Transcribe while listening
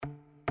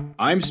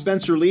I'm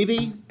Spencer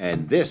Levy,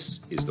 and this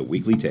is the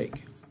Weekly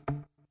Take.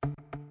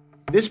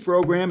 This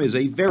program is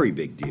a very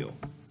big deal.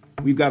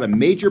 We've got a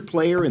major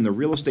player in the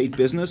real estate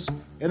business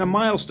and a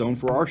milestone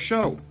for our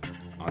show.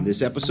 On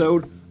this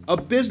episode, a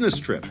business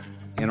trip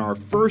and our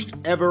first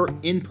ever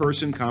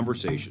in-person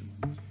conversation.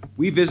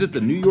 We visit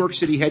the New York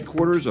City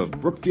headquarters of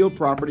Brookfield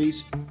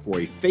Properties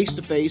for a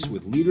face-to-face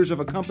with leaders of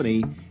a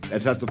company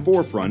that's at the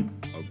forefront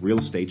of real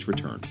estate's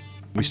return.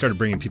 We started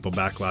bringing people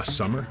back last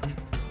summer.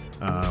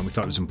 We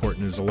thought it was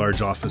important as a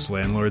large office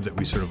landlord that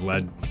we sort of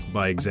led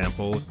by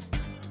example.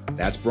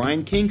 That's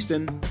Brian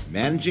Kingston,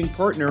 Managing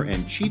Partner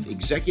and Chief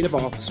Executive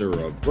Officer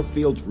of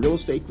Brookfield's Real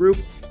Estate Group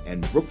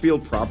and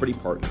Brookfield Property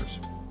Partners.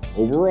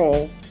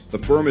 Overall, the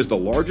firm is the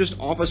largest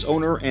office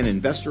owner and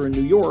investor in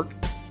New York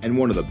and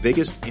one of the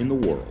biggest in the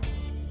world.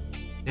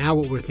 Now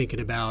what we're thinking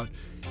about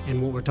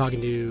and what we're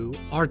talking to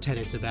our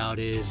tenants about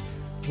is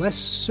less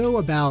so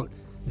about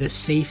the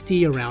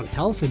safety around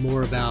health and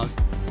more about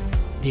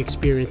the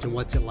experience and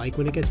what's it like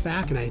when it gets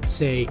back. And I'd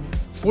say,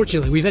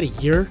 fortunately, we've had a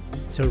year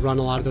to run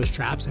a lot of those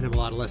traps and have a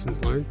lot of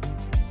lessons learned.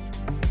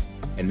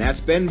 And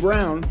that's Ben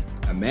Brown,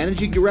 a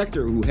managing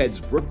director who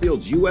heads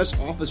Brookfield's U.S.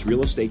 office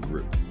real estate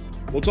group.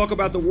 We'll talk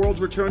about the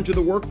world's return to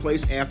the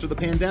workplace after the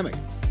pandemic,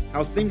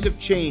 how things have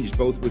changed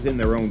both within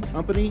their own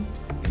company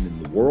and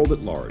in the world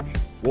at large.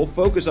 We'll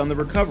focus on the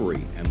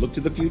recovery and look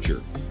to the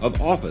future of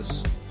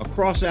office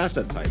across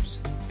asset types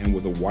and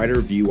with a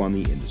wider view on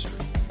the industry.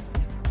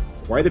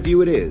 Quite a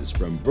view it is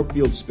from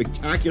Brookfield's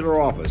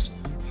spectacular office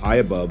high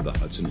above the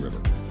Hudson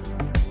River.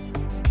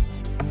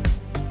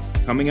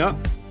 Coming up,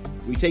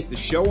 we take the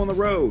show on the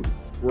road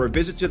for a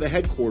visit to the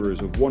headquarters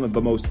of one of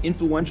the most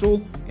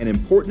influential and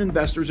important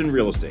investors in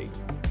real estate.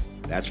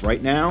 That's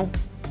right now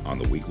on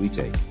the Weekly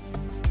Take.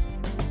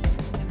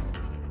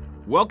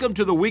 Welcome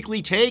to the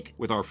Weekly Take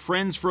with our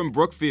friends from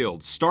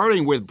Brookfield,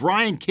 starting with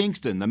Brian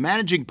Kingston, the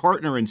Managing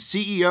Partner and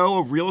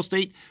CEO of Real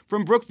Estate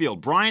from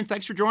Brookfield. Brian,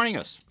 thanks for joining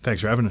us.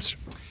 Thanks for having us.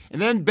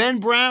 And then Ben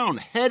Brown,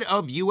 Head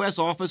of U.S.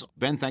 Office.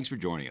 Ben, thanks for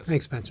joining us.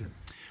 Thanks, Spencer.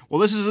 Well,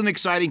 this is an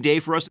exciting day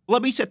for us.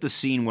 Let me set the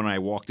scene when I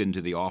walked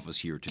into the office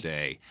here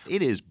today.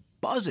 It is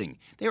buzzing.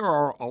 There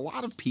are a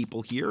lot of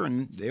people here,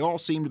 and they all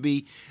seem to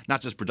be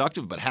not just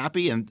productive, but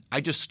happy. And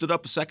I just stood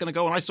up a second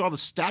ago, and I saw the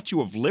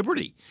Statue of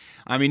Liberty.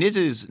 I mean, it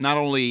is not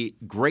only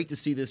great to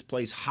see this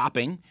place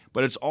hopping,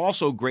 but it's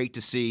also great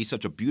to see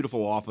such a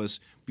beautiful office,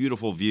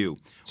 beautiful view.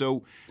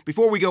 So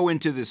before we go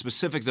into the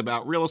specifics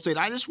about real estate,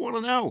 I just want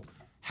to know,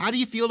 how do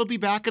you feel to be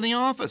back in the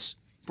office?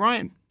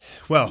 Brian?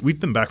 Well, we've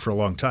been back for a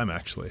long time,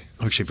 actually.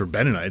 Actually, for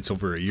Ben and I, it's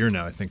over a year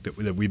now, I think, that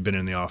we've been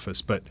in the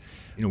office. But,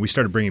 we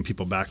started bringing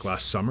people back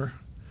last summer.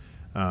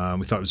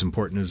 We thought it was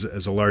important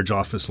as a large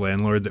office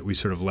landlord that we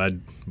sort of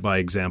led by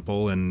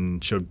example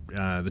and showed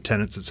the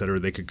tenants, et cetera,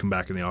 they could come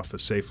back in the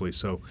office safely.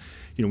 So,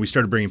 we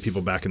started bringing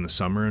people back in the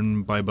summer,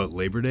 and by about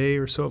Labor Day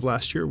or so of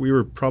last year, we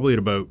were probably at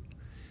about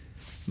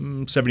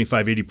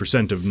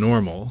 75-80% of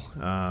normal,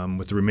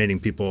 with the remaining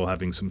people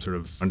having some sort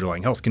of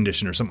underlying health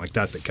condition or something like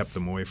that kept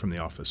them away from the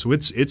office. So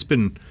it's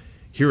been,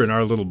 here in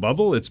our little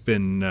bubble, it's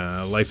been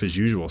life as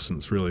usual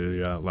since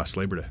really last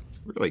Labor Day.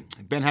 Really?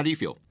 Ben, how do you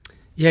feel?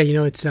 Yeah,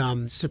 it's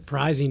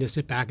surprising to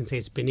sit back and say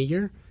it's been a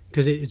year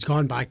because it's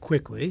gone by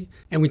quickly.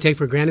 And we take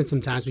for granted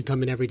sometimes we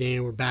come in every day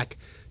and we're back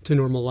to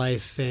normal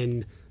life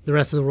and the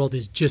rest of the world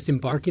is just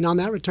embarking on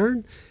that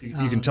return.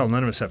 You can tell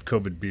none of us have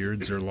COVID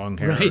beards or long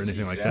hair right. or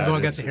anything like that. We've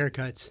all got the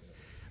haircuts.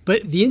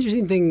 But the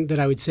interesting thing that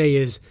I would say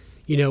is,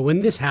 when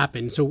this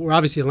happened, so we're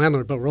obviously a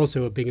landlord, but we're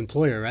also a big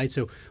employer, right?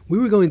 So we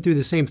were going through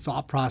the same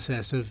thought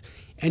process of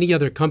any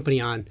other company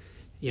on,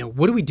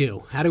 what do we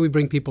do? How do we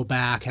bring people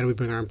back? How do we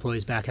bring our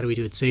employees back? How do we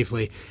do it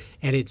safely?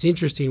 And it's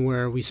interesting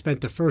where we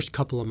spent the first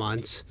couple of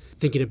months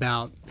thinking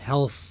about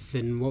health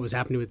and what was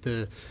happening with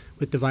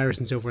the virus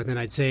and so forth. And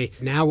I'd say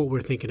now what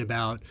we're thinking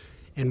about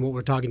and what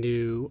we're talking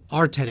to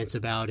our tenants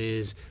about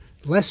is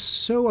less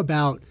so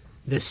about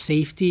the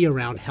safety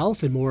around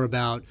health and more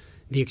about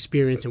the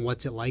experience and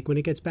what's it like when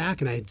it gets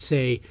back. And I'd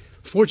say,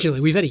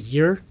 fortunately, we've had a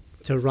year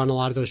to run a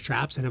lot of those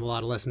traps and have a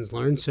lot of lessons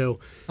learned. So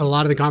a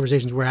lot of the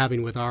conversations we're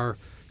having with our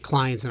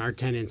clients and our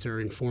tenants are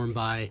informed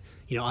by,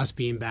 us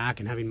being back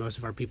and having most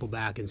of our people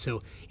back. And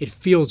so it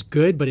feels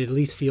good, but it at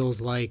least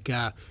feels like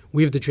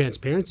we have the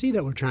transparency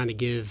that we're trying to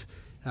give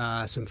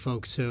some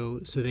folks so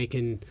they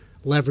can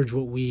leverage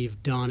what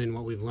we've done and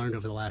what we've learned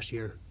over the last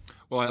year.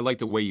 Well, I like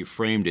the way you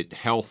framed it,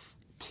 health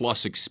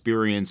plus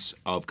experience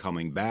of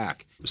coming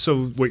back.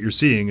 So what you're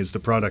seeing is the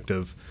product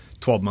of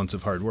 12 months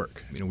of hard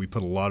work. We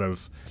put a lot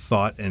of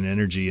thought and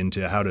energy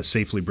into how to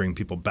safely bring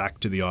people back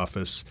to the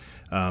office,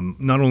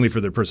 not only for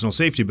their personal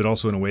safety, but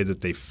also in a way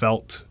that they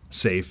felt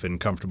safe and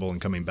comfortable in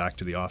coming back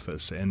to the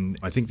office. And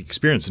I think the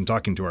experience in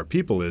talking to our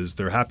people is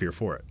they're happier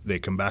for it. They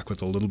come back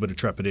with a little bit of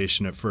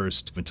trepidation at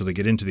first until they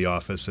get into the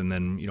office. And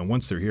then,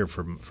 once they're here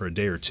for a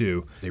day or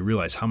two, they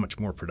realize how much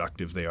more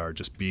productive they are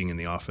just being in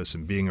the office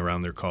and being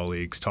around their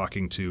colleagues,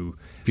 talking to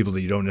people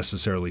that you don't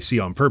necessarily see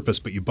on purpose,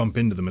 but you bump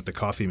into them at the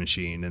coffee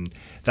machine. And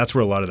that's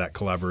where a lot of that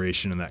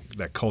collaboration and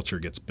that culture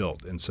gets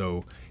built. And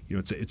so,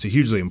 it's a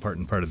hugely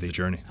important part of the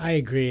journey. I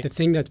agree. The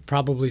thing that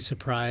probably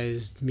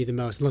surprised me the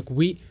most, look,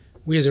 we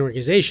as an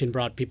organization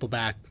brought people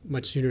back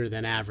much sooner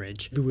than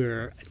average. We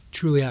were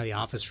truly out of the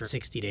office for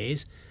 60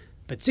 days.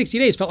 But 60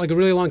 days felt like a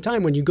really long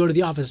time when you go to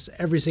the office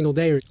every single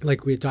day, or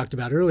like we had talked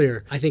about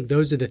earlier. I think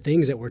those are the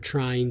things that we're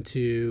trying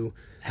to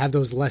have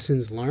those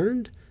lessons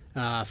learned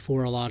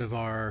for a lot of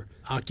our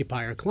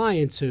occupier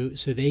clients so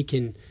they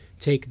can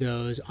take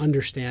those,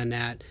 understand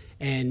that,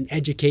 and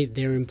educate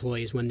their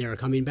employees when they're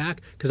coming back,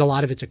 because a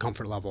lot of it's a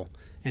comfort level.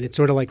 And it's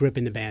sort of like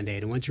ripping the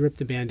Band-Aid. And once you rip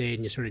the Band-Aid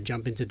and you sort of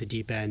jump into the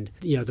deep end,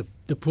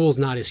 the pool's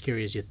not as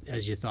scary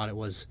as you thought it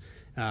was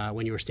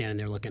when you were standing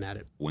there looking at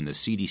it. When the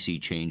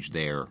CDC changed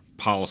their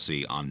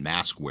policy on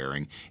mask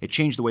wearing, it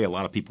changed the way a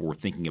lot of people were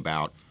thinking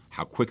about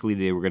how quickly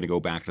they were going to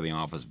go back to the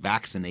office,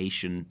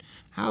 vaccination.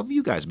 How have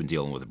you guys been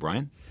dealing with it,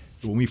 Brian?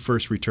 When we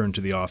first returned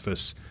to the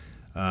office,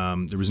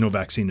 there was no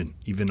vaccine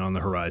even on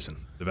the horizon.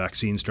 The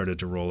vaccine started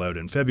to roll out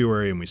in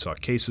February, and we saw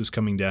cases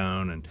coming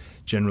down and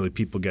generally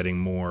people getting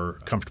more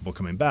comfortable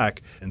coming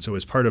back. And so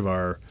as part of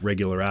our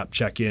regular app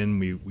check-in,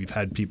 we've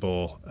had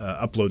people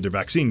upload their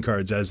vaccine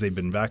cards as they've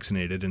been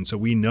vaccinated. And so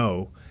we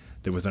know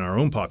that within our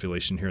own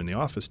population here in the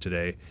office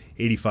today,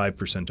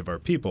 85% of our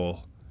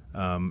people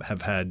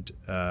have had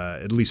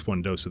at least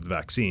one dose of the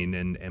vaccine.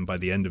 And by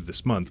the end of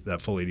this month,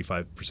 that full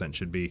 85%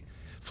 should be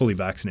fully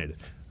vaccinated.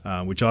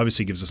 Which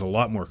obviously gives us a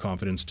lot more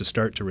confidence to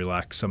start to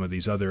relax some of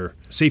these other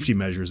safety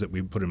measures that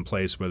we put in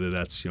place, whether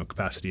that's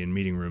capacity in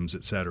meeting rooms,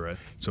 et cetera.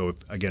 So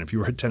if you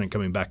were a tenant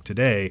coming back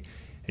today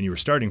and you were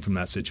starting from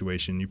that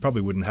situation, you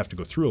probably wouldn't have to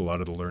go through a lot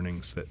of the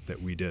learnings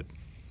that we did.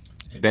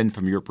 Ben,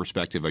 from your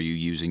perspective, are you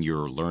using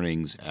your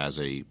learnings as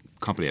a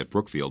company at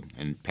Brookfield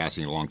and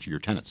passing it along to your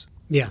tenants?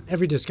 Yeah,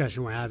 every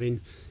discussion we're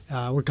having,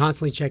 we're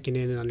constantly checking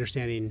in and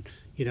understanding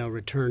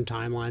return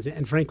timelines.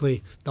 And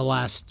frankly, the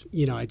last,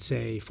 I'd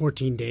say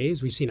 14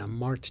 days, we've seen a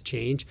marked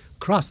change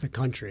across the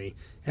country,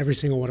 every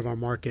single one of our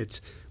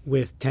markets,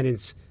 with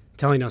tenants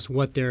telling us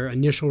what their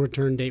initial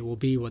return date will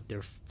be, what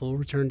their full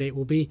return date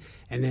will be,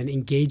 and then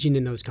engaging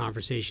in those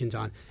conversations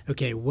on,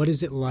 okay, what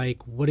is it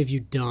like? What have you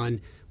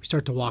done? We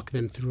start to walk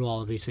them through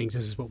all of these things.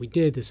 This is what we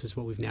did. This is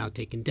what we've now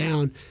taken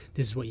down.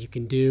 This is what you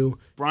can do.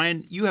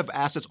 Brian, you have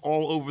assets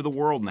all over the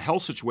world, and the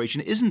health situation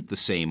isn't the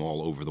same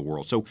all over the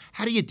world. So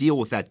how do you deal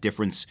with that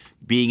difference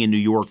being in New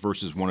York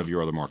versus one of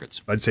your other markets?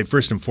 I'd say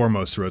first and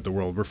foremost throughout the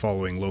world, we're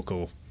following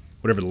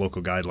whatever the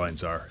local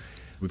guidelines are.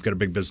 We've got a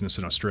big business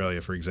in Australia,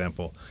 for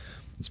example.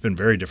 It's been a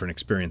very different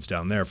experience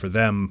down there. For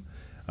them,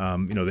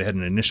 they had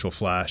an initial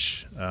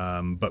flash,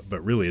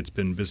 but really it's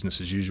been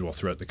business as usual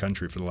throughout the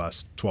country for the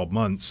last 12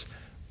 months.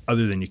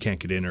 Other than you can't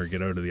get in or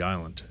get out of the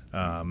island.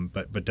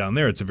 But down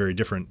there, it's a very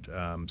different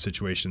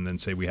situation than,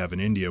 say, we have in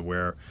India,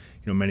 where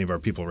many of our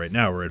people right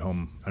now are at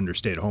home under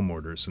stay-at-home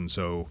orders. And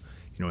so,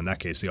 in that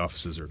case, the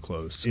offices are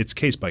closed. It's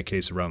case by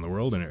case around the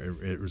world,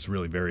 and it was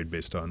really varied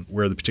based on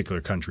where the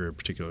particular country or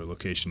particular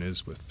location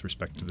is with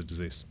respect to the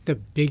disease. The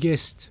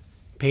biggest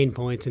pain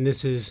points, and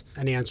this is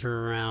an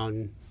answer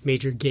around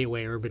major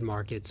gateway urban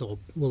markets, will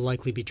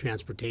likely be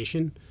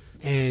transportation.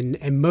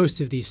 And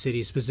most of these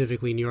cities,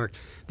 specifically New York,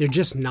 they're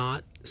just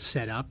not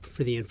set up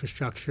for the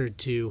infrastructure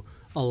to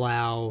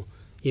allow,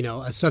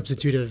 a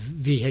substitute of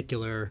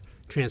vehicular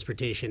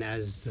transportation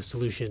as the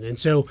solution. And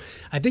so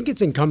I think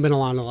it's incumbent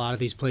on a lot of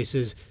these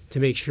places to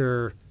make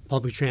sure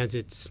public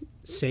transit's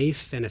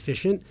safe and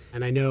efficient.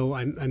 And I know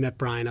I met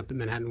Brian up at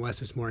Manhattan West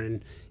this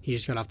morning. He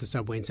just got off the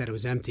subway and said it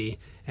was empty.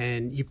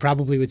 And you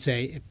probably would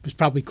say it was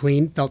probably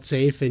clean, felt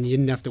safe, and you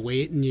didn't have to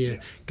wait, and you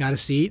got a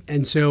seat.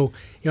 And so,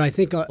 I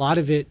think a lot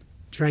of it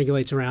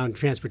triangulates around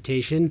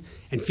transportation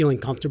and feeling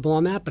comfortable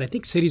on that. But I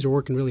think cities are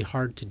working really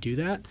hard to do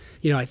that.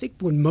 I think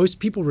when most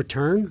people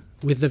return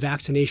with the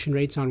vaccination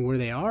rates on where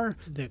they are,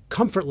 the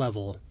comfort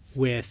level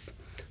with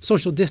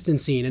social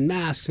distancing and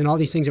masks and all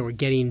these things that we're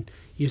getting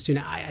used to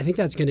now, I think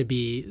that's going to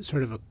be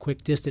sort of a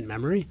quick, distant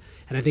memory.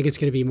 And I think it's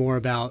going to be more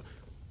about,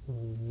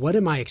 what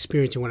am I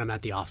experiencing when I'm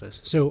at the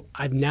office? So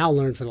I've now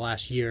learned for the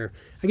last year,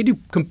 I can do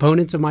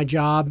components of my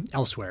job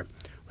elsewhere,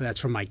 whether that's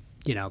from my,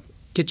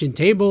 kitchen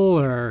table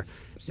or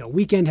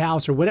weekend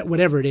house or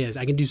whatever it is.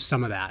 I can do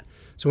some of that.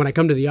 So when I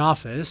come to the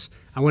office,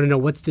 I want to know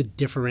what's the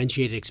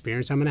differentiated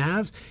experience I'm going to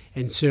have.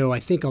 And so I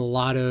think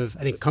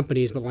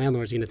companies, but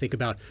landlords are going to think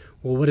about,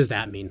 well, what does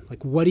that mean?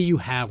 Like, what do you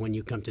have when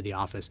you come to the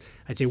office?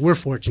 I'd say we're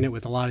fortunate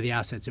with a lot of the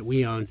assets that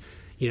we own.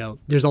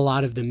 there's a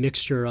lot of the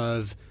mixture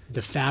of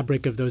the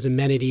fabric of those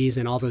amenities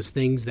and all those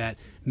things that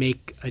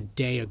make a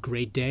day a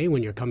great day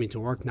when you're coming to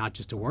work, not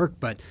just to work,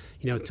 but,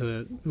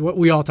 to what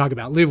we all talk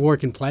about, live,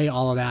 work, and play,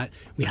 all of that.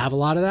 We have a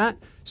lot of that.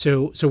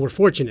 So we're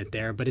fortunate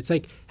there. But it's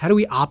like, how do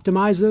we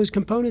optimize those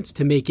components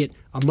to make it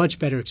a much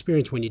better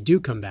experience when you do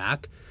come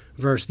back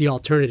versus the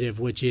alternative,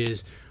 which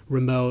is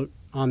remote,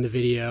 on the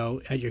video,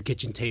 at your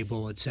kitchen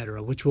table, et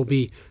cetera, which will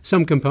be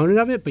some component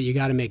of it, but you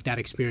got to make that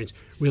experience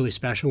really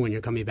special when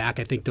you're coming back.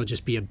 I think there'll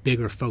just be a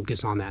bigger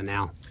focus on that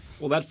now.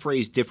 Well, that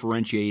phrase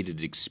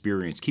differentiated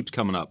experience keeps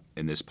coming up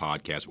in this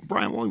podcast.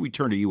 Brian, why don't we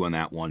turn to you on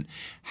that one?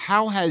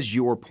 How has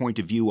your point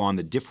of view on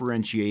the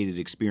differentiated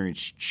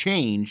experience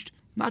changed,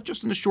 not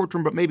just in the short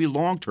term, but maybe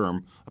long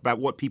term, about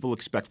what people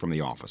expect from the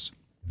office?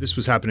 This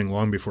was happening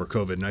long before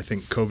COVID, and I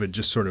think COVID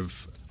just sort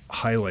of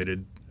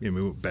highlighted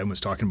what Ben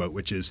was talking about,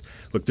 which is,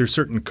 look, there's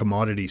certain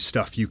commodity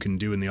stuff you can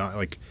do in the,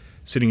 like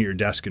sitting at your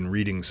desk and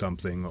reading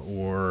something,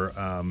 or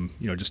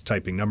just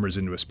typing numbers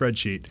into a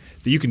spreadsheet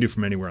that you can do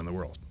from anywhere in the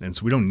world. And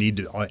so we don't need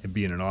to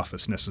be in an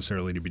office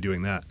necessarily to be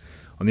doing that.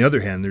 On the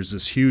other hand, there's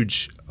this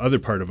huge other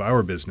part of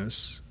our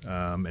business,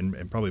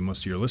 and probably most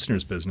of your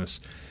listeners' business,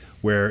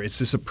 where it's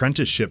this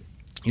apprenticeship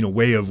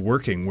way of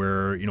working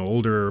where,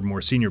 older,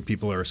 more senior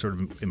people are sort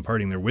of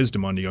imparting their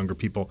wisdom onto younger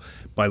people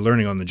by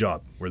learning on the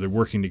job, where they're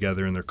working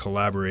together and they're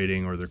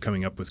collaborating or they're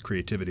coming up with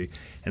creativity.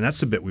 And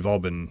that's the bit we've all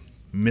been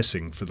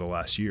missing for the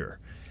last year.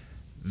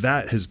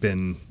 That has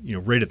been,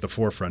 right at the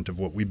forefront of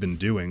what we've been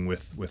doing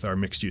with our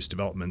mixed-use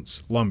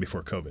developments long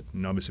before COVID.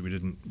 And obviously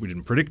we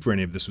didn't predict where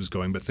any of this was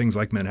going, but things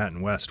like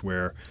Manhattan West,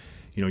 where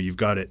you've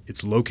got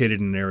it's located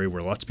in an area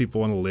where lots of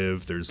people want to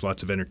live. There's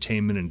lots of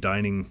entertainment and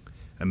dining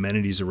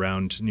amenities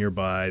around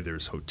nearby.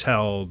 There's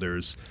hotel.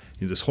 There's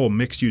this whole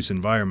mixed-use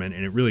environment,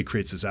 and it really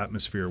creates this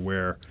atmosphere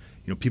where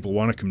people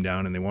want to come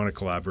down and they want to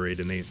collaborate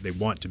and they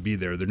want to be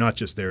there. They're not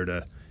just there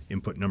to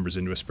input numbers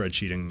into a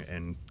spreadsheet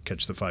and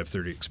catch the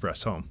 5:30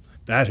 express home.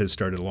 That has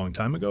started a long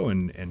time ago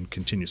and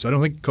continues. So I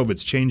don't think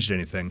COVID's changed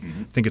anything.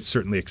 Mm-hmm. I think it's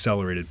certainly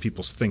accelerated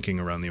people's thinking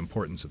around the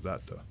importance of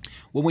that, though.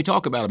 When we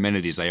talk about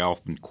amenities, I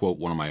often quote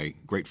one of my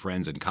great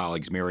friends and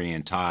colleagues, Mary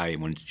Ann Ty,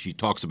 when she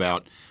talks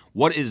about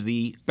what is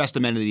the best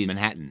amenity in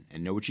Manhattan?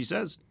 And know what she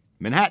says?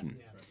 Manhattan.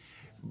 Yeah.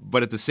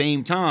 But at the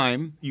same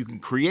time, you can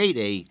create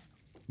a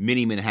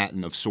mini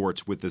Manhattan of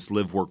sorts with this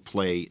live, work,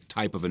 play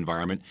type of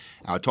environment,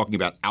 talking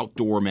about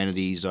outdoor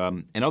amenities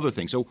and other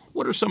things. So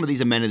what are some of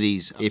these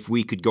amenities, if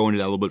we could go into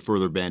that a little bit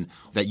further, Ben,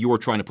 that you are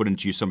trying to put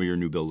into some of your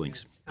new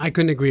buildings? I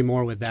couldn't agree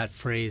more with that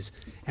phrase.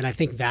 And I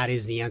think that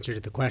is the answer to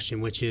the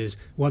question, which is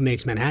what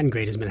makes Manhattan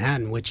great is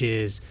Manhattan, which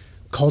is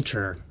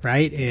culture,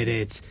 right?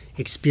 It's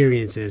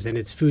experiences, and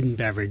it's food and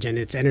beverage, and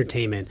it's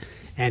entertainment,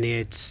 and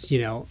it's,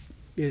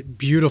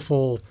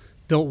 beautiful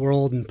built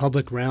world and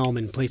public realm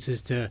and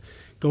places to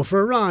go for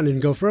a run and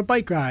go for a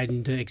bike ride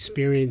and to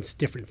experience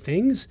different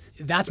things.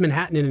 That's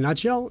Manhattan in a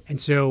nutshell.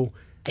 And so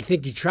I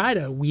think you try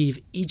to weave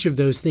each of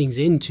those things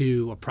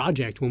into a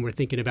project when we're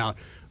thinking about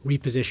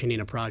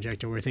repositioning a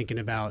project or we're thinking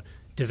about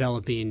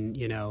developing,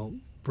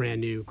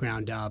 brand new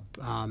ground up.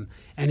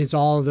 And it's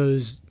all of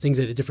those things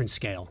at a different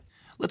scale.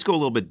 Let's go a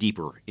little bit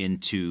deeper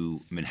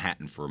into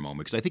Manhattan for a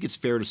moment, because I think it's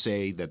fair to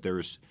say that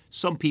there's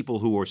some people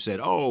who are said,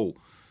 oh,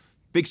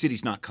 big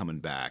city's not coming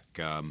back.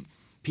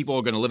 People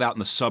are going to live out in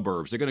the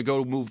suburbs. They're going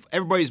to move.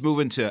 Everybody's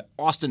moving to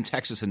Austin,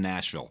 Texas, and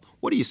Nashville.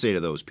 What do you say to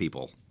those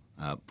people,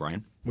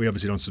 Brian? We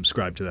obviously don't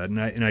subscribe to that.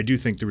 And I do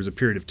think there was a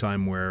period of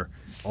time where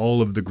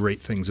all of the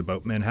great things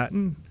about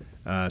Manhattan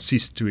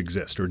ceased to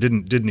exist or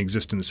didn't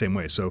exist in the same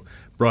way. So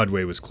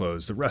Broadway was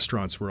closed. The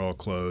restaurants were all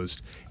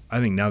closed. I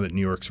think now that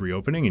New York's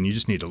reopening, and you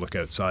just need to look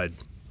outside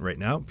right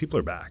now, people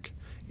are back.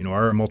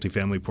 Our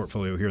multifamily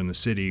portfolio here in the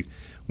city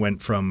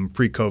went from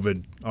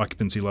pre-COVID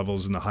occupancy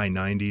levels in the high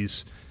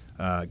 90s,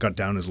 got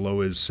down as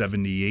low as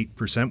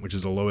 78%, which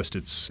is the lowest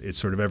it's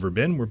sort of ever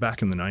been. We're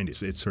back in the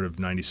 90s. It's sort of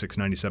 96,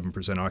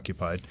 97%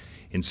 occupied.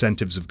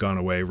 Incentives have gone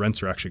away.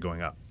 Rents are actually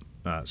going up.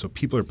 So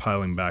people are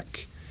piling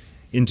back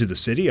into the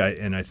city.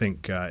 And I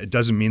think it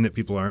doesn't mean that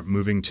people aren't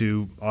moving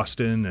to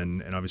Austin.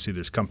 And obviously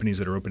there's companies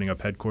that are opening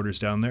up headquarters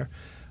down there.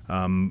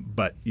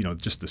 But,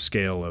 just the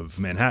scale of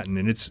Manhattan,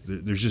 and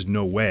there's just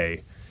no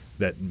way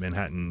that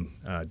Manhattan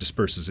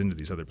disperses into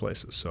these other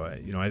places. So,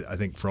 I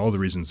think for all the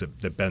reasons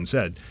that Ben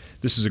said,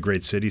 this is a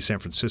great city. San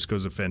Francisco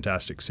is a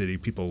fantastic city.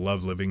 People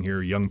love living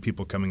here. Young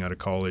people coming out of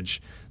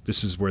college,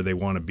 this is where they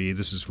want to be.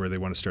 This is where they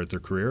want to start their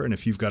career. And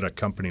if you've got a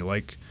company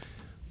like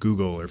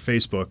Google or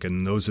Facebook,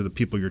 and those are the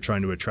people you're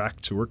trying to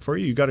attract to work for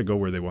you, you got to go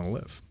where they want to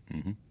live.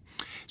 Mm-hmm.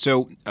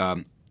 So,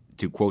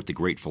 to quote the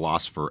great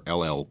philosopher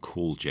LL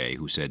Cool J,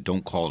 who said,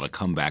 "Don't call it a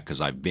comeback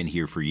because I've been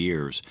here for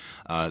years."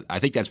 I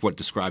think that's what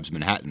describes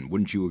Manhattan.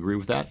 Wouldn't you agree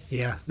with that?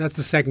 Yeah, that's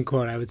the second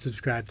quote I would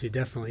subscribe to.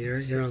 Definitely,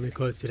 you're on the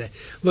quotes today.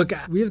 Look,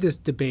 we have this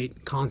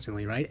debate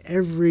constantly, right?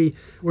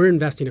 We're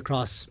investing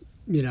across,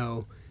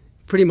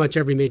 pretty much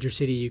every major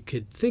city you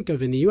could think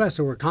of in the U.S.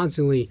 So we're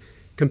constantly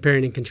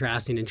comparing and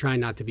contrasting and trying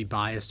not to be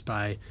biased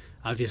by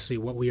obviously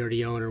what we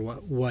already own or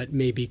what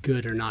may be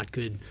good or not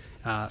good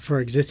for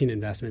existing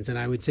investments. And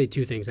I would say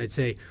two things. I'd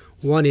say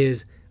one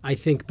is I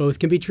think both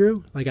can be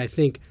true. Like I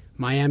think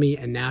Miami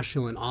and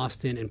Nashville and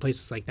Austin and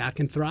places like that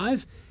can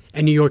thrive,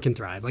 and New York can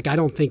thrive. Like I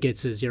don't think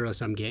it's a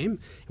zero-sum game.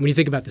 And when you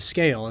think about the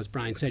scale, as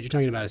Brian said, you're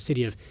talking about a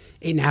city of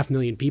 8.5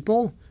 million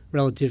people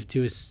relative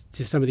to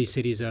some of these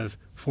cities of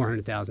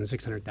 400,000,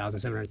 600,000,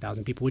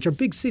 700,000 people, which are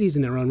big cities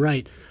in their own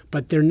right,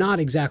 but they're not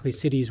exactly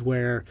cities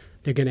where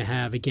they're going to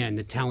have, again,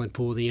 the talent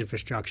pool, the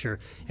infrastructure,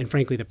 and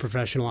frankly, the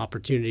professional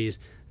opportunities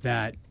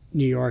that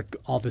New York,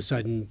 all of a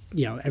sudden,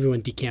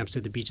 everyone decamps to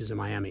the beaches of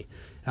Miami.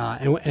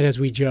 And as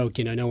we joke,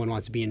 no one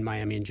wants to be in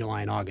Miami in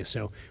July and August.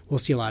 So we'll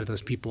see a lot of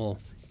those people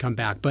come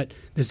back. But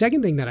the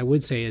second thing that I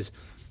would say is,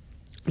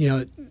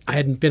 I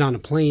hadn't been on a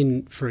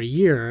plane for a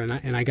year,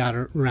 and I got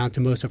around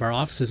to most of our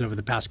offices over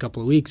the past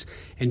couple of weeks,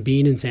 and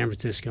being in San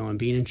Francisco and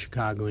being in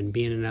Chicago and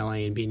being in LA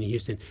and being in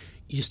Houston,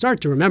 you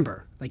start to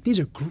remember, like, these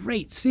are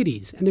great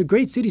cities, and they're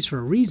great cities for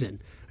a reason.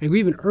 Like,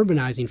 we've been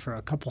urbanizing for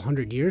a couple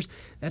hundred years.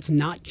 That's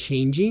not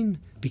changing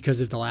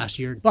because of the last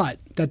year. But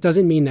that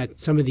doesn't mean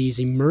that some of these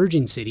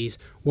emerging cities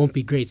won't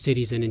be great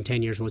cities, and in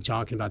 10 years we're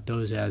talking about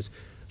those as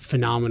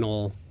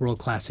phenomenal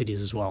world-class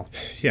cities as well.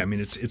 Yeah, I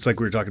mean, it's like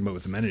we were talking about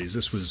with amenities.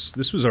 This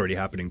was already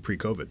happening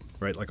pre-COVID,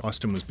 right? Like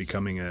Austin was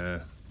becoming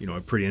a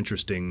pretty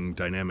interesting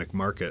dynamic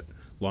market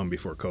long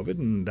before COVID,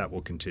 and that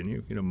will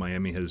continue.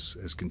 Miami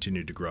has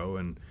continued to grow,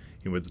 and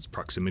with its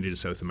proximity to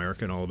South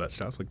America and all of that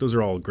stuff, like those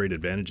are all great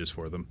advantages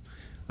for them.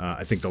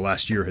 I think the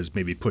last year has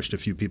maybe pushed a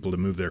few people to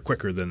move there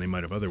quicker than they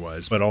might have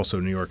otherwise, but also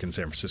New York and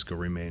San Francisco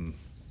remain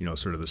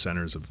sort of the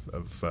centers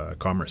of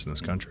commerce in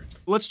this country.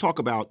 Let's talk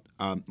about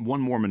one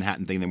more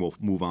Manhattan thing, then we'll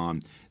move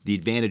on. The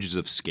advantages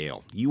of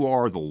scale. You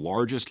are the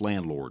largest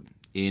landlord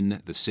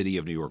in the city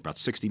of New York, about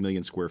 60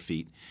 million square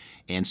feet.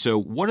 And so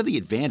what are the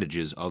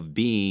advantages of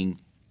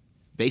being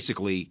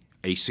basically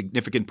a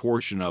significant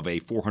portion of a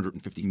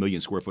 450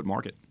 million square foot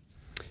market?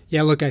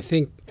 Yeah, look, I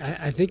think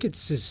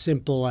it's as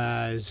simple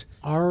as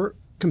our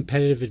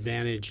competitive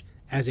advantage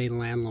as a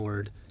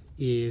landlord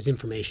is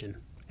information.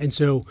 And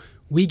so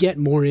we get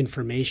more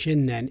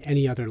information than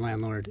any other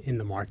landlord in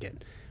the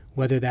market,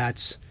 whether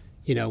that's,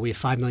 we have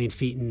 5 million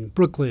feet in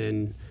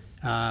Brooklyn.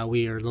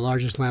 We are the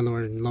largest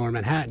landlord in Lower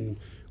Manhattan.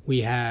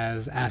 We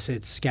have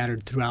assets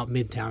scattered throughout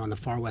Midtown on the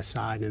far west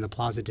side and in the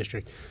Plaza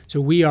District. So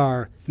we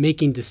are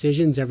making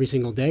decisions every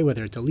single day,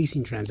 whether it's a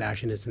leasing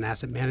transaction, it's an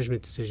asset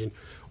management decision,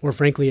 or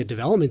frankly, a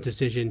development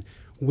decision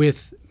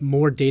with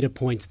more data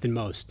points than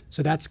most.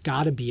 So that's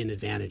got to be an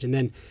advantage. And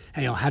then,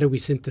 how do we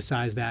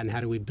synthesize that and how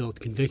do we build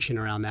conviction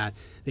around that?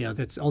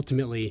 That's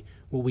ultimately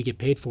what we get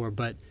paid for,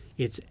 but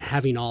it's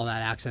having all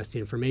that access to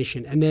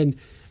information. And then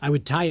I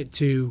would tie it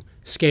to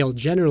scale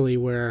generally,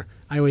 where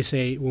I always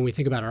say when we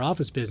think about our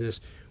office business,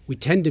 we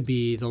tend to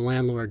be the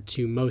landlord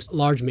to most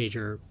large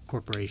major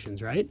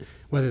corporations, right?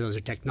 Whether those are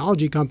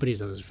technology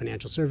companies, or those are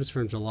financial service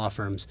firms or law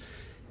firms.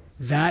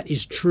 That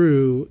is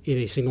true in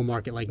a single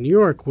market like New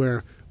York,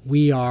 where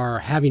we are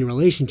having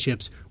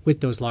relationships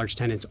with those large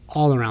tenants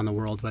all around the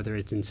world, whether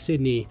it's in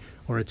Sydney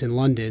or it's in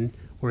London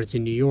or it's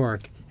in New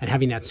York. And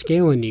having that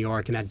scale in New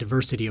York and that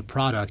diversity of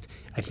product,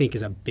 I think,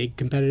 is a big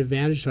competitive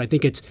advantage. So I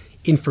think it's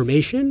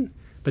information,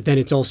 but then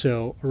it's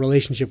also a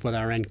relationship with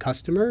our end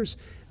customers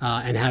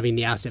and having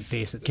the asset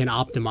base that can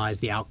optimize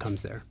the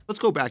outcomes there. Let's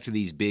go back to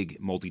these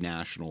big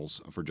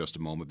multinationals for just a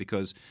moment,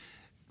 because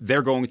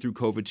they're going through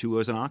COVID too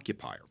as an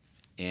occupier.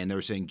 And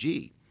they're saying,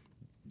 gee,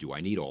 do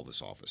I need all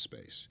this office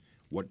space?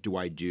 What do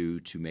I do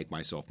to make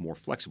myself more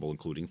flexible,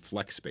 including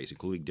flex space,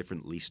 including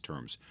different lease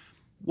terms?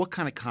 What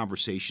kind of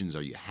conversations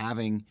are you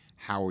having?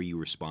 How are you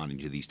responding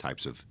to these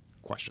types of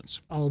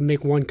questions? I'll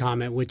make one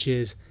comment, which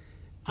is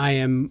I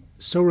am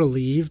so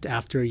relieved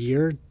after a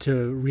year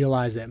to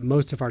realize that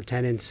most of our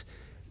tenants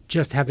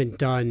just haven't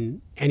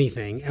done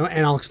anything.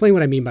 And I'll explain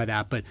what I mean by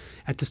that. But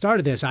at the start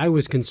of this, I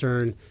was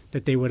concerned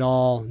that they would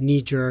all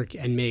knee-jerk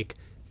and make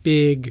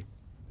big,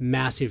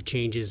 massive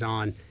changes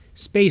on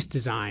space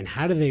design.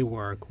 How do they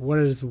work? What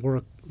does the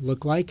work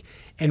look like?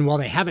 And while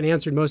they haven't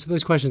answered most of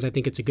those questions, I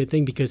think it's a good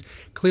thing, because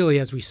clearly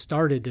as we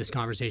started this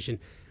conversation,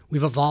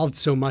 we've evolved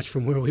so much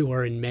from where we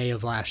were in May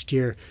of last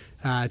year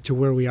to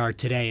where we are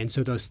today. And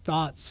so those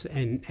thoughts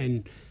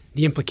and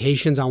the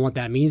implications on what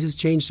that means has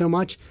changed so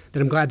much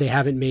that I'm glad they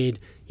haven't made,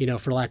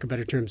 for lack of a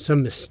better term,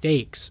 some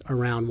mistakes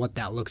around what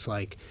that looks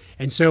like.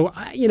 And so,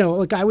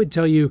 look, I would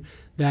tell you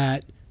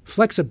that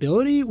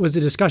flexibility was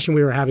a discussion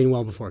we were having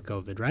well before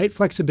COVID, right?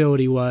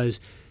 Flexibility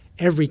was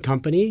every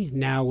company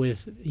now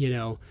with,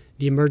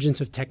 the emergence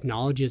of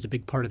technology as a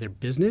big part of their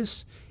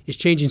business is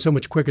changing so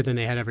much quicker than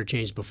they had ever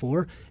changed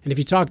before. And if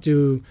you talk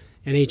to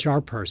an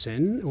HR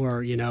person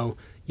or,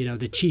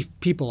 the chief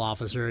people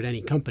officer at any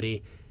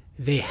company,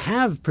 they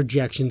have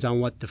projections on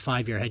what the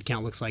 5-year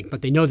headcount looks like,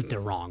 but they know that they're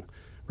wrong,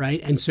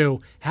 right? And so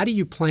how do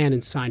you plan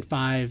and sign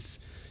 5,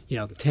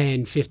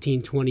 10,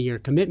 15, 20-year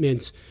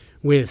commitments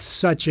with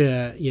such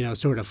a,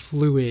 sort of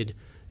fluid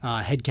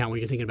headcount when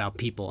you're thinking about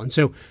people? And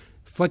so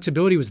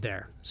flexibility was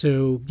there.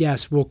 So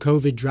yes, will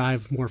COVID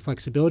drive more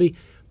flexibility?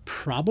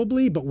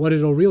 Probably, but what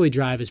it'll really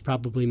drive is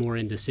probably more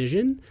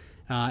indecision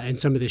and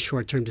some of this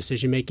short-term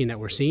decision-making that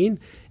we're seeing.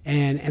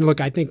 And look,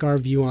 I think our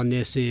view on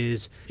this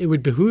is it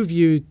would behoove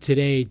you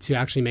today to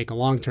actually make a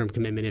long-term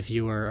commitment if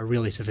you are a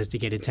really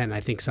sophisticated tenant.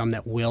 I think some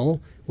that will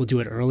do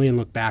it early and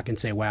look back and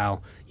say,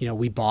 wow,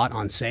 we bought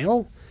on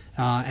sale.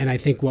 And I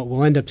think what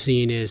we'll end up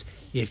seeing is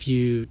if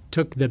you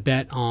took the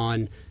bet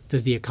on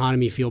does the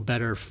economy feel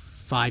better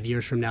 5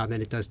 years from now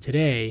than it does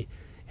today,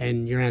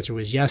 and your answer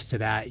was yes to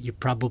that, you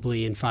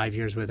probably in 5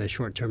 years with a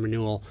short-term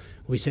renewal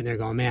will be sitting there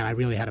going, man, I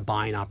really had a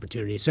buying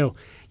opportunity. So,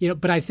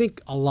 but I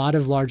think a lot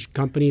of large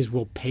companies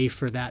will pay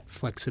for that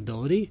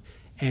flexibility.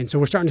 And so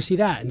we're starting to see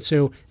that. And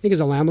so I think as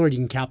a landlord, you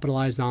can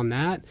capitalize on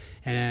that.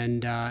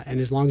 And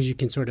as long as you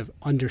can sort of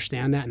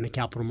understand that and the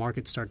capital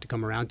markets start to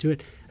come around to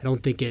it, I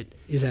don't think it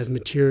is as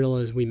material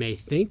as we may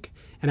think.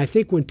 And I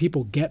think when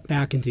people get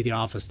back into the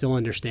office, they'll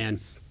understand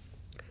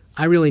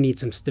I really need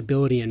some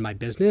stability in my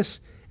business.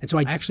 And so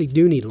I actually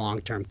do need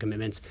long-term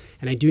commitments,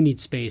 and I do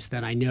need space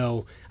that I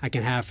know I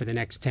can have for the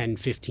next 10,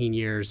 15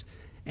 years.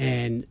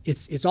 And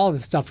it's all the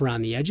stuff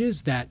around the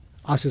edges that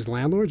us as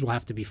landlords will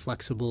have to be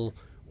flexible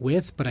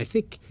with. But I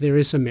think there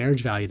is some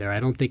marriage value there. I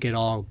don't think it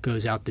all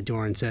goes out the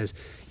door and says,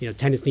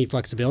 tenants need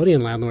flexibility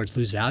and landlords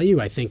lose value.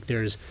 I think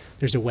there's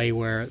a way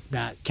where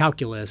that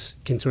calculus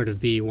can sort of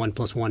be 1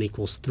 + 1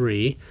 =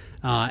 3.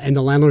 And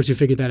the landlords who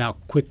figure that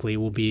out quickly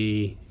will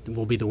be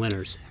the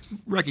winners.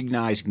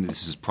 Recognizing that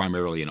this is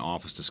primarily an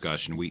office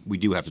discussion, we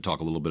do have to talk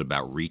a little bit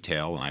about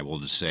retail. And I will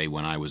just say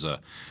when I was a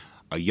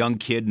young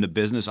kid in the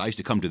business, I used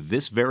to come to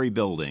this very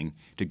building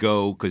to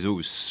go because it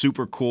was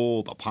super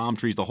cool, the palm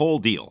trees, the whole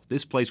deal.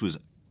 This place was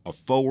a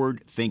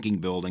forward-thinking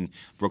building,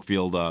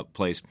 Brookfield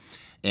place,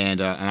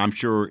 and I'm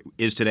sure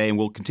is today and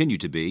will continue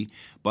to be.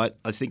 But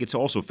I think it's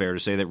also fair to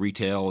say that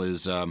retail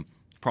is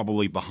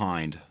probably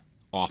behind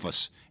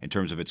office in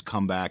terms of its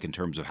comeback, in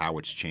terms of how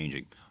it's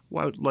changing.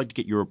 Well, I would like to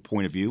get your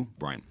point of view,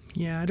 Brian.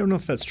 Yeah, I don't know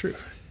if that's true.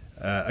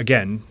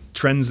 Again,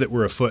 trends that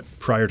were afoot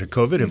prior to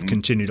COVID have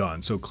continued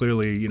on. So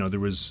clearly, there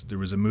was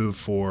a move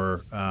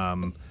for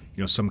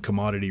some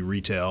commodity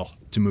retail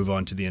to move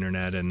on to the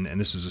internet, and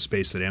this is a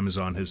space that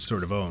Amazon has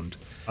sort of owned.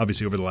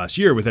 Obviously, over the last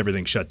year, with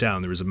everything shut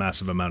down, there was a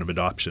massive amount of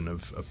adoption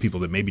of people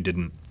that maybe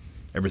didn't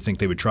ever think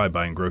they would try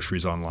buying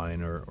groceries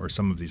online or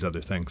some of these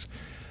other things.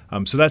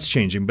 So that's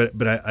changing.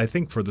 But I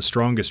think for the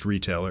strongest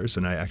retailers,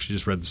 and I actually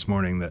just read this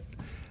morning that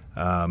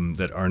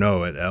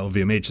Arnaud at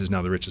LVMH is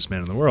now the richest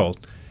man in the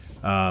world.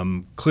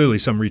 Clearly,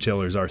 some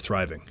retailers are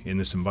thriving in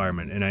this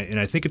environment. And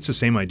I think it's the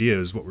same idea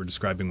as what we're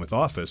describing with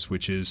office,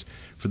 which is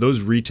for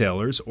those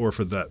retailers or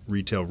for that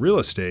retail real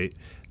estate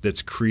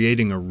that's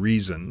creating a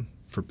reason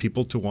for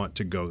people to want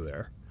to go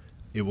there,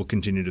 it will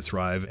continue to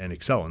thrive and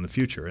excel in the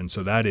future. And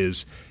so that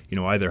is,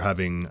 either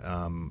having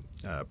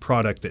a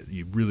product that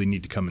you really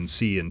need to come and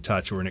see and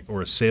touch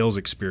or a sales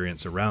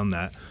experience around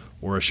that,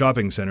 or a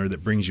shopping center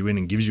that brings you in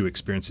and gives you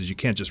experiences you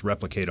can't just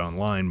replicate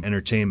online,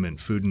 entertainment,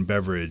 food and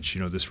beverage,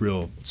 this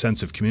real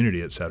sense of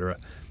community, et cetera.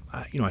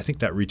 I think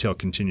that retail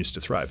continues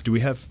to thrive. Do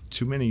we have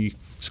too many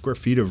square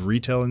feet of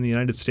retail in the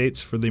United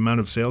States for the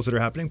amount of sales that are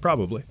happening?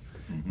 Probably.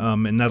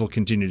 And that'll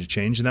continue to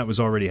change, and that was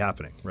already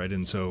happening, right?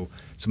 And so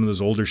some of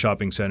those older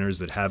shopping centers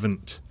that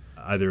haven't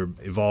either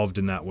evolved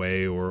in that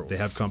way or they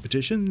have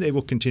competition, they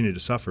will continue to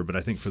suffer. But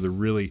I think for the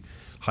really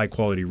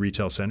high-quality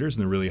retail centers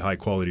and the really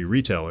high-quality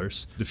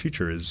retailers, the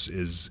future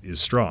is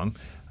strong.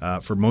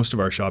 For most of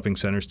our shopping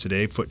centers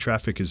today, foot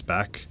traffic is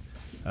back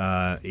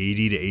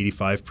 80 to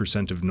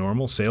 85% of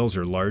normal. Sales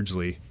are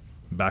largely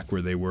back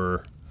where they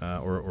were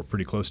or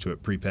pretty close to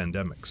it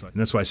pre-pandemic. So, and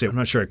that's why I say I'm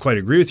not sure I quite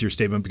agree with your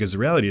statement, because the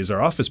reality is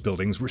our office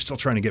buildings, we're still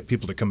trying to get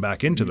people to come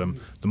back into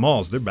them. The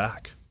malls, they're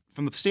back.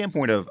 From the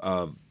standpoint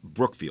of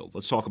Brookfield,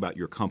 let's talk about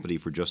your company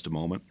for just a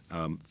moment.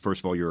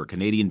 First of all, you're a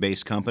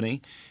Canadian-based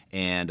company,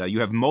 and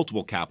you have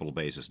multiple capital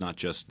bases, not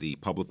just the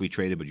publicly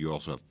traded, but you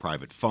also have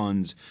private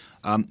funds.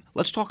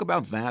 Let's talk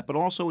about that, but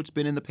also it's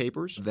been in the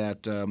papers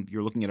that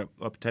you're looking at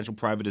a potential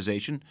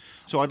privatization.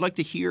 So I'd like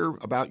to hear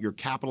about your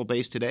capital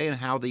base today and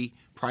how the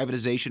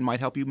privatization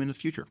might help you in the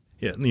future.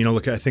 Yeah,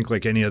 look, I think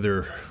like any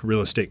other real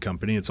estate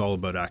company, it's all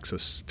about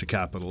access to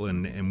capital,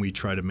 and we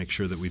try to make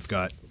sure that we've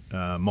got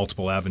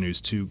multiple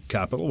avenues to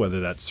capital, whether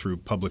that's through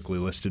publicly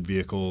listed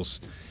vehicles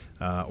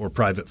or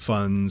private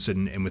funds.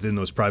 And within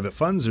those private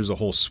funds, there's a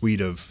whole suite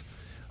of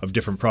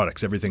different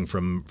products, everything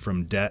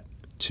from debt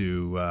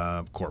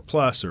to core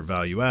plus or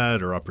value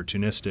add or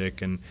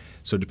opportunistic. And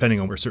so depending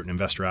on where certain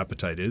investor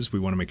appetite is, we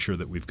want to make sure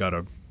that we've got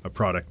a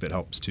product that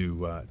helps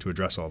to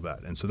address all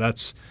that. And so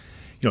that's,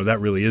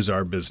 that really is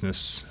our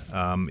business,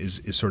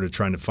 is sort of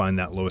trying to find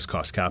that lowest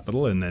cost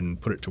capital and then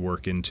put it to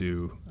work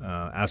into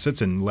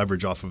assets and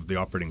leverage off of the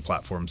operating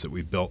platforms that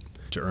we've built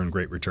to earn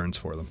great returns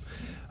for them.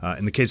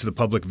 In the case of the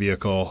public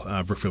vehicle,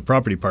 Brookfield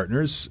Property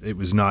Partners, it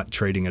was not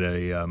trading at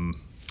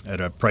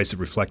a price that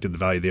reflected the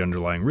value of the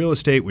underlying real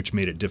estate, which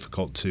made it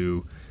difficult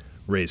to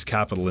raise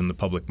capital in the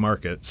public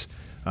markets.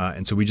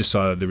 And so we just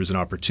saw there was an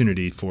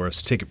opportunity for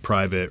us to take it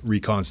private,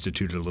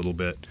 reconstitute it a little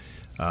bit,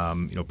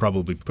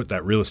 probably put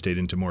that real estate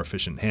into more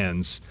efficient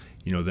hands,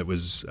 that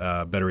was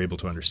better able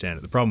to understand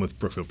it. The problem with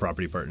Brookfield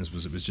Property Partners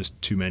was it was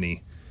just too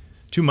many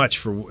too much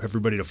for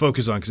everybody to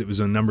focus on because it was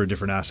a number of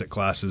different asset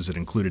classes. It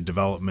included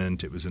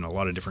development. It was in a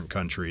lot of different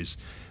countries,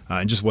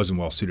 and just wasn't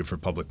well suited for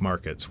public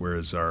markets.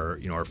 Whereas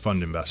our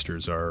fund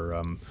investors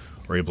are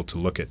able to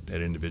look at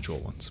individual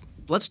ones.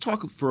 Let's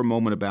talk for a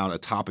moment about a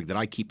topic that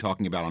I keep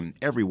talking about on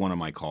every one of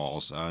my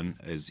calls,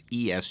 is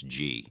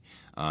ESG,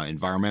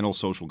 environmental,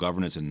 social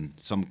governance, and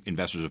some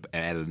investors have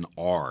added an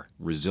R,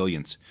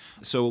 resilience.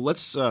 So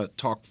let's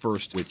talk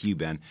first with you,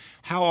 Ben.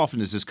 How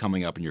often is this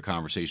coming up in your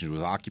conversations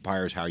with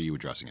occupiers? How are you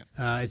addressing it?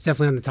 It's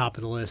definitely on the top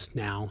of the list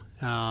now.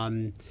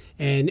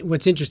 And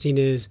what's interesting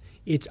is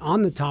it's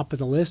on the top of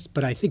the list,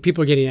 but I think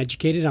people are getting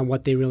educated on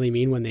what they really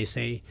mean when they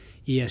say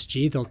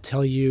ESG. They'll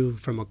tell you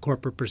from a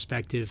corporate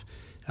perspective,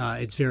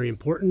 it's very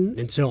important.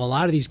 And so a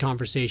lot of these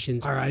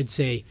conversations are, I'd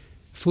say,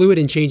 fluid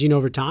and changing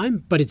over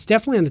time, but it's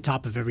definitely on the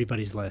top of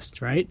everybody's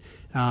list, right?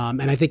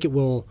 And I think it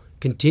will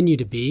continue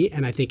to be,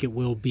 and I think it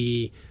will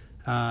be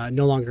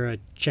no longer a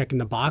check in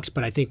the box,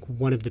 but I think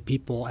one of the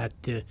people at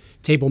the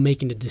table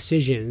making a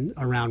decision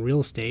around real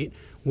estate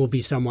will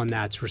be someone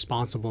that's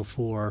responsible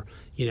for,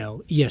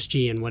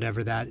 ESG and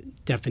whatever that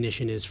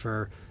definition is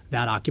for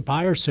that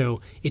occupier.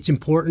 So it's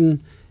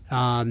important.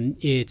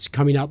 It's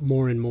coming up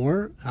more and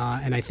more,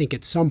 and I think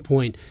at some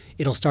point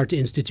it'll start to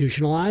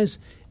institutionalize,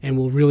 and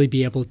we'll really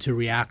be able to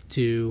react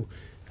to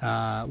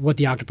what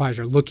the occupiers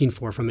are looking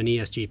for from an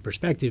ESG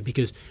perspective,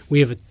 because we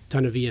have a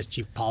ton of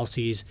ESG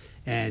policies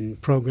and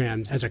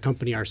programs as a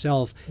company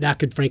ourselves. That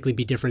could frankly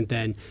be different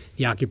than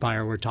the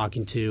occupier we're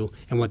talking to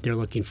and what they're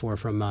looking for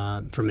from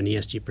an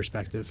ESG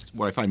perspective.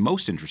 What I find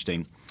most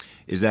interesting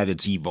is that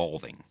it's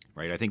evolving,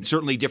 right? I think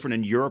certainly different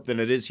in Europe than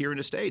it is here in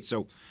the States.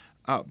 So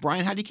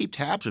Brian, how do you keep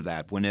tabs of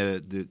that when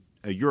a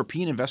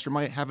European investor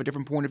might have a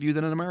different point of view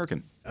than an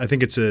American? I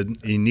think it's a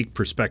unique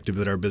perspective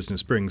that our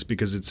business brings,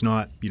 because it's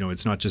not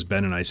just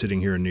Ben and I sitting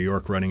here in New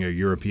York running a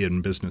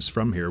European business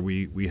from here.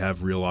 We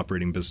have real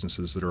operating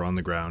businesses that are on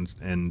the ground,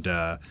 and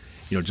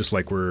just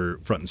like we're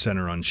front and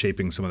center on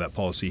shaping some of that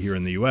policy here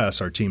in the U.S.,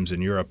 our teams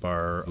in Europe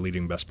are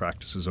leading best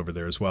practices over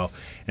there as well.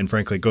 And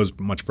frankly, it goes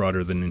much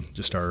broader than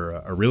just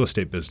our real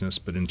estate business,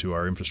 but into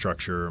our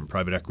infrastructure and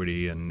private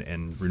equity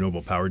and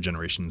renewable power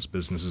generations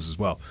businesses as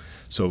well.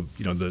 So,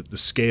 the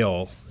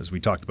scale, as we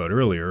talked about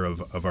earlier,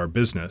 of our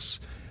business,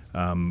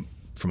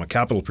 from a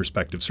capital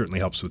perspective, certainly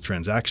helps with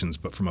transactions,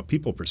 but from a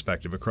people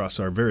perspective, across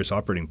our various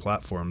operating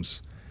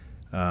platforms,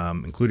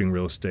 including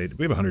real estate,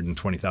 we have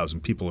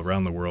 120,000 people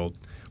around the world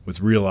with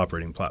real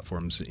operating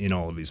platforms in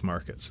all of these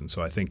markets. And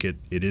so I think it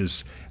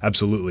is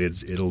absolutely,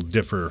 it'll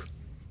differ,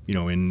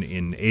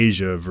 in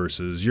Asia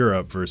versus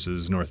Europe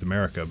versus North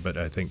America. But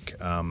I think,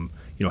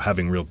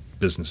 having real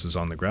businesses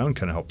on the ground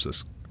kind of helps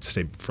us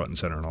stay front and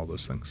center on all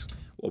those things.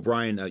 Well,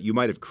 Brian, you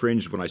might have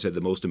cringed when I said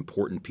the most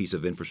important piece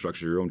of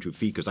infrastructure your own 2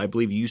 feet, because I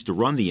believe you used to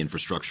run the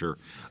infrastructure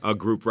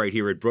group right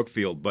here at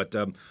Brookfield. But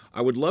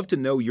I would love to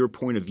know your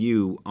point of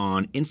view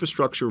on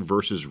infrastructure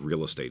versus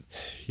real estate.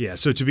 Yeah.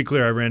 So to be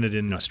clear, I ran it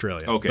in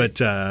Australia. Okay.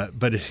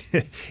 But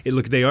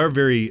look, they are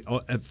very.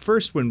 At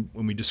first, when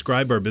we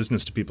describe our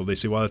business to people, they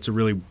say, "Well, it's a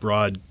really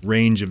broad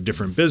range of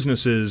different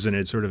businesses, and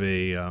it's sort of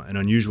an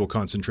unusual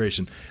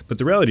concentration." But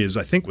the reality is,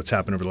 I think what's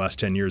happened over the last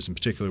 10 years, in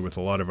particular with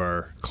a lot of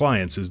our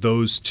clients, is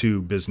those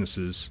two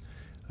businesses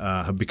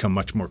have become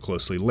much more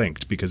closely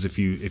linked. Because if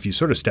you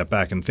sort of step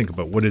back and think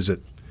about what does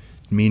it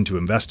mean to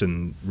invest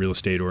in real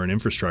estate or in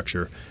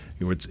infrastructure,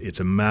 it's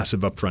a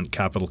massive upfront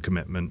capital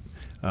commitment.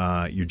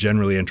 You're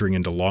generally entering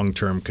into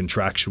long-term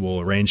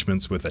contractual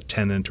arrangements with a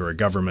tenant or a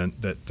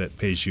government that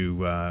pays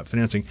you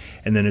financing,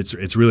 and then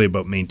it's really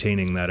about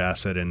maintaining that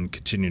asset and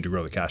continuing to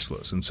grow the cash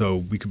flows. And so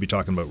we could be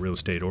talking about real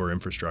estate or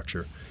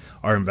infrastructure.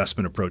 Our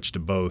investment approach to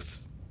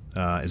both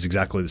is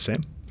exactly the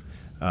same.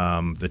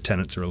 The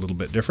tenants are a little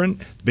bit different.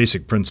 The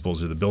basic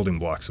principles or the building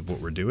blocks of what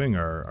we're doing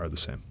are the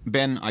same.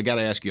 Ben, I got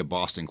to ask you a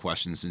Boston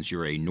question, since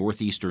you're a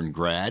Northeastern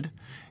grad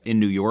in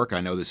New York.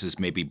 I know this is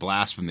maybe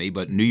blasphemy,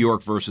 but New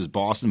York versus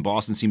Boston.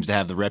 Boston seems to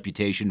have the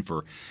reputation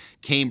for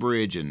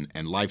Cambridge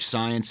and life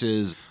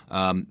sciences.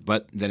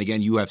 But then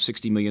again, you have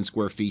 60 million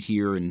square feet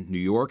here in New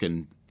York,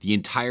 and the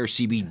entire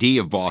CBD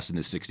of Boston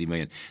is 60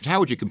 million. So how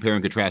would you compare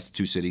and contrast the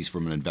two cities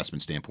from an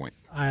investment standpoint?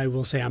 I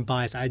will say I'm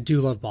biased. I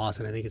do love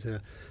Boston. I think it's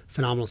a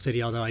phenomenal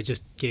city, although I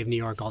just gave New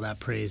York all that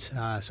praise.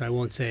 So I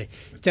won't say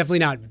it's definitely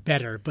not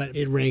better, but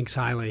it ranks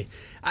highly.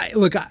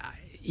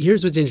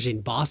 Here's what's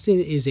interesting.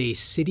 Boston is a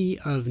city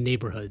of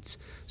neighborhoods.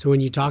 So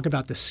when you talk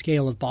about the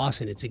scale of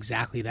Boston, it's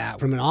exactly that.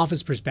 From an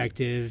office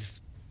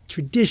perspective,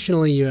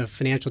 traditionally you have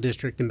Financial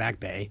District and Back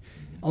Bay,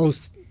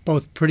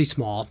 both pretty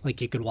small. Like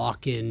you could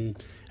walk in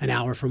an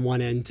hour from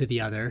one end to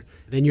the other.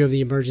 Then you have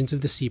the emergence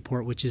of the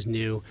seaport, which is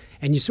new.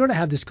 And you sort of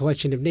have this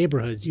collection of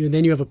neighborhoods.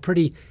 Then you have a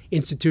pretty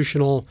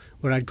institutional,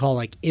 what I'd call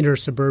like inner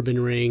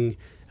suburban ring,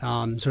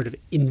 sort of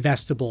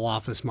investable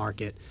office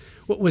market.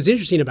 What was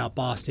interesting about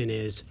Boston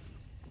is,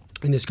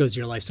 and this goes to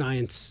your life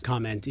science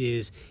comment,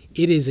 is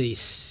it is a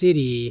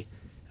city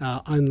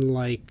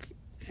unlike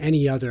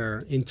any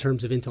other in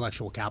terms of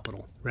intellectual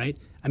capital, right?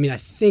 I mean, I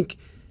think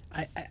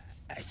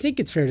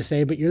it's fair to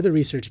say, but you're the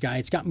research guy,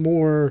 it's got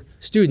more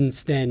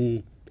students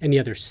than any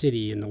other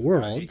city in the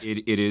world.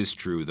 It is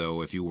true,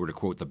 though. If you were to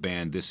quote the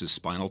band, This Is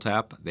Spinal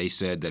Tap, they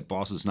said that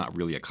Boston's not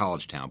really a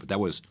college town, but that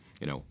was,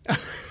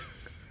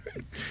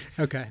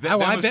 Okay.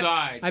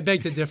 Aside. I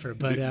beg to differ,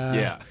 but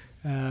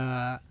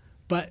yeah.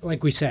 But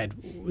like we said,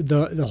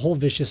 the whole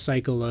vicious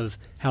cycle of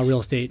how real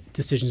estate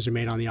decisions are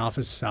made on the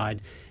office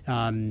side,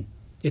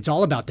 it's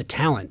all about the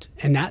talent.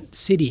 And that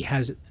city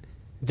has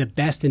the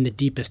best and the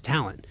deepest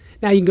talent.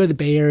 Now you can go to the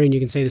Bay Area and you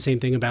can say the same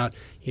thing about,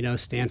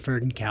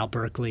 Stanford and Cal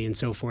Berkeley and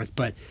so forth.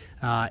 But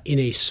in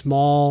a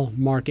small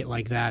market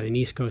like that, an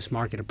East Coast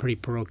market, a pretty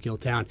parochial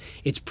town,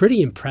 it's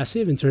pretty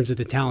impressive in terms of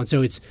the talent.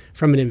 So it's,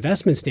 from an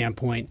investment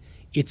standpoint,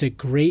 it's a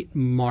great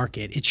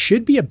market. It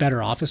should be a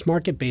better office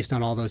market based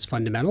on all those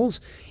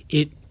fundamentals.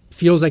 It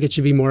feels like it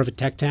should be more of a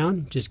tech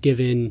town, just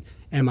given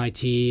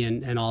MIT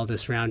and all the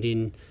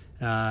surrounding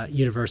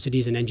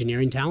universities and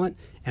engineering talent.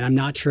 And I'm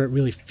not sure it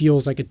really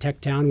feels like a tech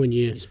town when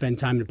you spend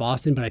time in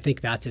Boston, but I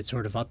think that's its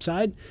sort of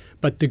upside.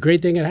 But the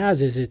great thing it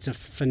has is it's a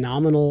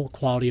phenomenal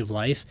quality of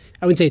life.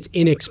 I wouldn't say it's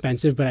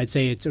inexpensive, but I'd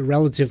say it's a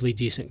relatively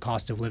decent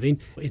cost of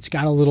living. It's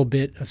got a little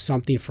bit of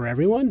something for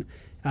everyone.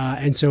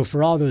 And so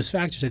for all those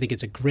factors, I think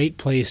it's a great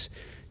place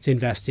to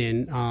invest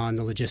in on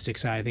the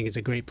logistics side. I think it's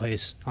a great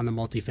place on the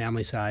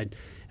multifamily side.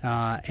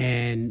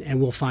 And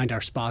we'll find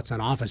our spots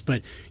on office.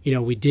 But,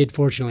 we did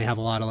fortunately have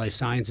a lot of life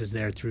sciences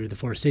there through the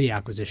Forest City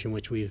acquisition,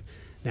 which we've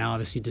now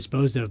obviously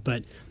disposed of.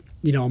 But,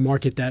 a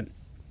market that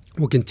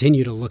we'll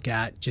continue to look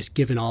at, just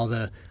given all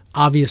the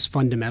obvious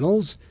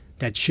fundamentals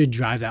that should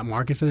drive that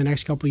market for the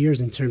next couple of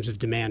years in terms of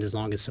demand, as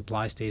long as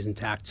supply stays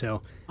intact.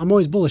 So I'm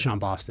always bullish on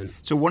Boston.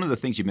 So one of the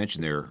things you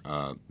mentioned there,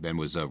 Ben,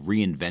 was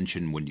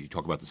reinvention when you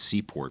talk about the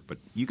seaport. But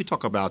you could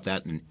talk about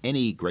that in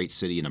any great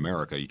city in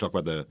America. You talk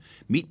about the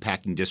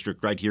meatpacking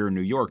district right here in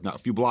New York, not a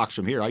few blocks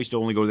from here. I used to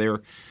only go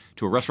there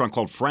to a restaurant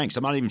called Frank's.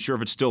 I'm not even sure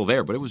if it's still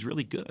there, but it was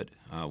really good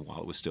while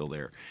it was still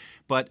there.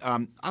 But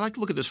I like to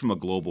look at this from a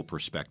global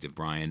perspective,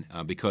 Brian,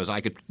 because I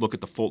could look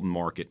at the Fulton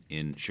Market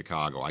in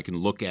Chicago. I can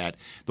look at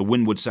the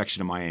Wynwood section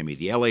of Miami,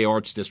 the LA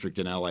Arts District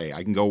in LA.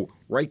 I can go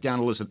right down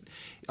the list.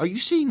 Are you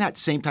seeing that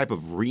same type of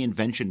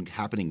reinvention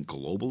happening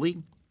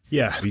globally?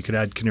 Yeah, you could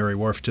add Canary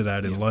Wharf to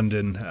that in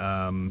London,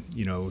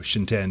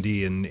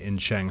 Shintandy in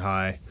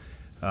Shanghai,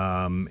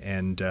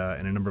 and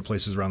a number of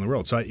places around the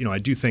world. So, I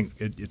do think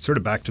it's sort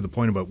of back to the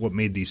point about what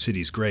made these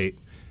cities great.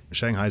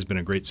 Shanghai's been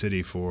a great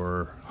city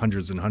for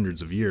hundreds and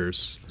hundreds of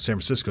years. San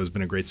Francisco's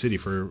been a great city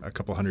for a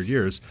couple hundred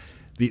years.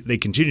 They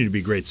continue to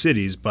be great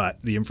cities,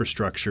 but the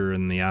infrastructure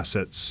and the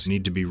assets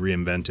need to be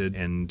reinvented,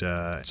 and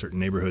certain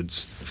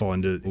neighborhoods fall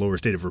into a lower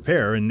state of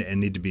repair and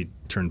need to be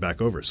turned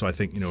back over. So I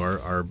think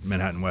our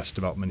Manhattan West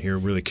development here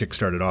really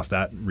kickstarted off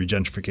that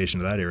regentrification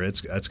of that area.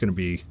 That's going to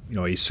be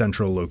a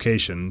central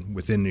location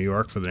within New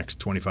York for the next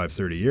 25,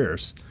 30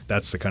 years.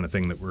 That's the kind of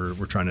thing that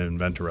we're trying to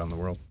invent around the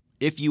world.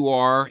 If you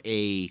are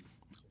a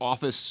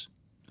office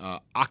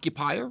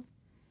occupier,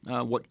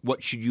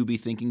 what should you be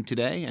thinking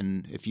today?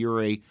 And if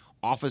you're a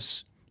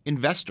office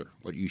investor,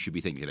 what you should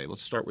be thinking today?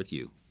 Let's start with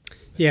you.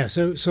 Yeah.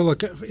 So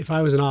look, if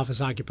I was an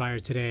office occupier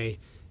today,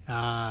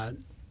 I'll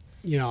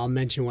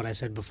mention what I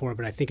said before,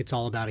 but I think it's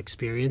all about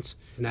experience,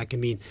 and that can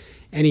mean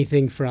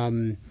anything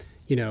from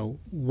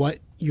what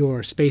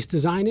your space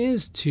design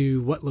is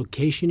to what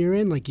location you're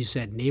in. Like you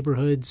said,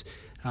 neighborhoods,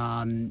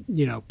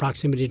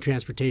 proximity to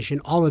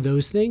transportation, all of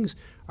those things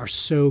are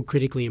so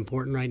critically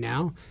important right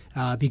now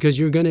because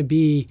you're going to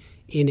be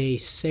in a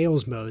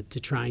sales mode to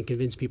try and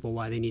convince people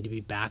why they need to be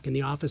back in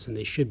the office, and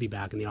they should be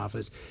back in the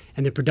office,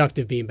 and they're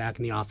productive being back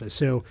in the office.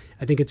 So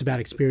I think it's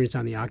about experience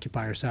on the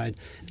occupier side.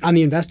 On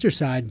the investor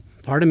side,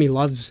 part of me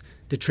loves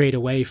the trade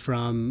away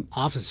from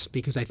office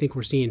because I think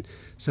we're seeing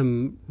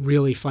some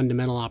really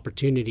fundamental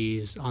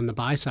opportunities on the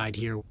buy side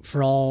here.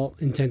 For all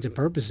intents and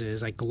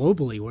purposes, like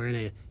globally, we're in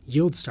a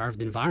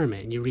yield-starved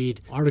environment, and you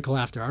read article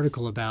after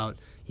article about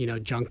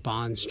junk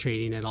bonds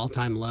trading at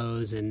all-time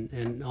lows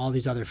and all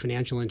these other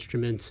financial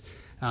instruments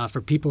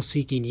for people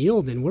seeking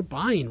yield. And we're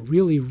buying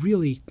really,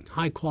 really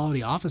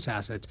high-quality office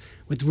assets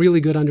with really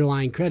good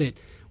underlying credit,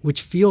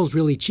 which feels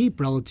really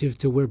cheap relative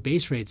to where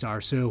base rates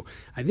are. So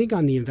I think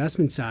on the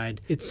investment side,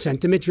 it's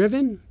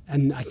sentiment-driven,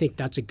 and I think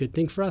that's a good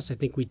thing for us. I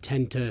think we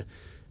tend to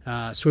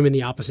swim in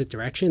the opposite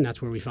direction.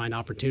 That's where we find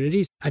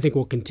opportunities. I think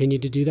we'll continue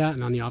to do that,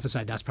 and on the office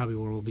side, that's probably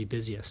where we'll be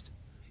busiest.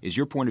 Is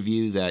your point of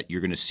view that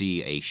you're going to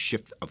see a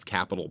shift of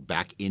capital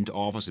back into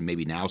office and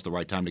maybe now's the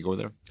right time to go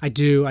there? I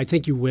do. I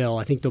think you will.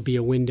 I think there'll be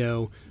a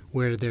window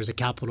where there's a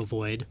capital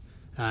void.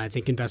 I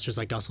think investors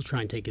like us will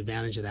try and take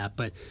advantage of that.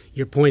 But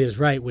your point is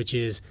right, which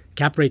is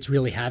cap rates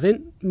really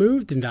haven't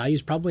moved and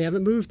values probably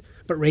haven't moved,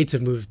 but rates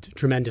have moved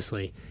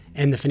tremendously.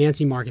 And the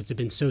financing markets have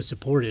been so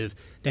supportive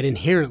that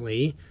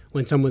inherently,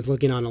 when someone's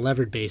looking on a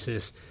levered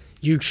basis,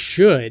 you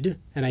should,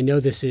 and I know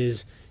this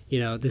is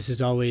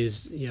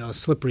always, a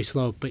slippery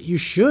slope, but you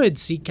should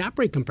see cap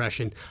rate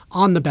compression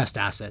on the best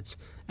assets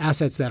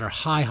that are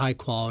high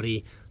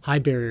quality, high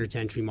barrier to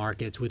entry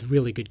markets with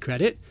really good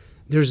credit.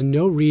 There's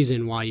no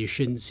reason why you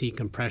shouldn't see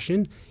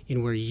compression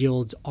in where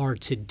yields are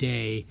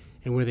today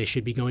and where they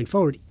should be going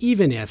forward,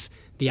 even if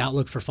the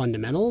outlook for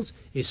fundamentals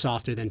is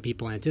softer than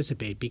people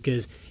anticipate.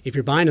 Because if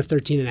you're buying a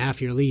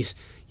 13.5-year lease,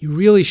 you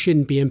really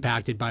shouldn't be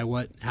impacted by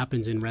what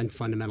happens in rent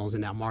fundamentals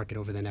in that market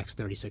over the next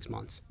 36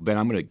 months. Ben,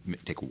 I'm going to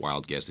take a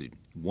wild guess that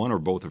one or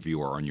both of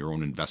you are on your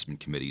own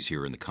investment committees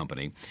here in the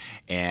company.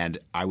 And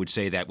I would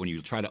say that when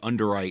you try to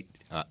underwrite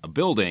a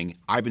building,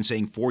 I've been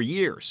saying for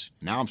years,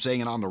 now I'm saying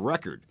it on the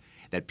record,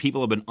 that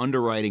people have been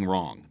underwriting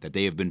wrong, that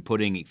they have been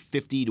putting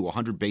 50 to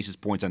 100 basis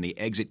points on the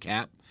exit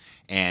cap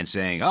and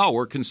saying, oh,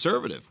 we're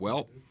conservative.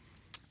 Well,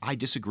 I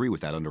disagree with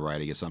that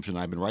underwriting assumption.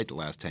 I've been right the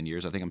last 10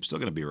 years. I think I'm still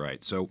going to be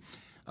right. So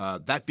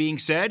that being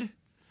said,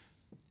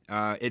 in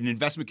an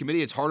investment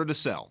committee, it's harder to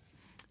sell.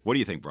 What do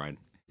you think, Brian?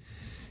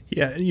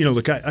 Yeah,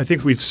 look, I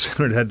think we've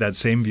sort of had that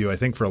same view, I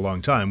think, for a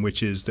long time,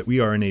 which is that we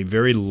are in a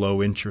very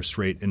low interest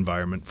rate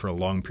environment for a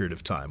long period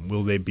of time.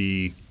 Will they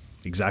be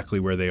exactly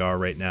where they are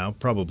right now?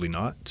 Probably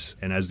not.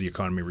 And as the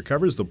economy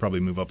recovers, they'll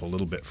probably move up a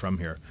little bit from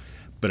here.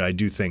 But I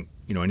do think,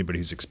 anybody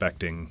who's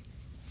expecting,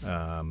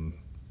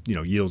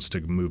 yields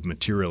to move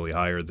materially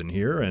higher than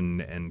here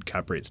and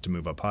cap rates to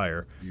move up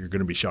higher, you're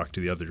going to be shocked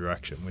to the other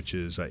direction, which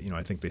is,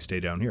 I think they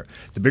stay down here.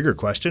 The bigger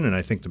question, and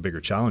I think the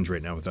bigger challenge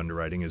right now with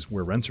underwriting, is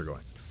where rents are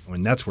going.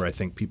 And that's where I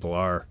think people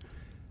are,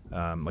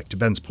 like to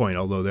Ben's point,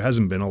 although there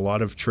hasn't been a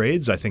lot of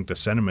trades, I think the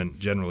sentiment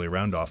generally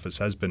around office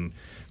has been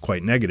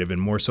quite negative,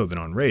 and more so than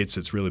on rates,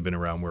 it's really been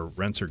around where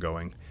rents are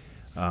going,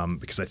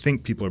 because I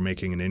think people are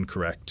making an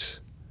incorrect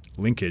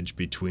linkage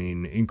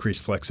between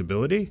increased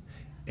flexibility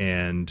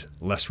and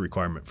less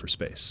requirement for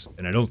space.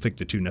 And I don't think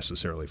the two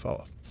necessarily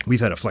follow.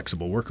 We've had a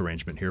flexible work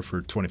arrangement here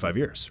for 25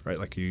 years, right?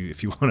 Like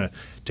if you want to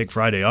take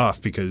Friday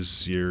off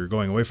because you're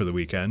going away for the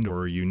weekend,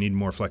 or you need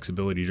more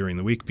flexibility during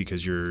the week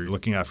because you're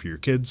looking after your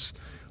kids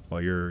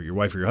while your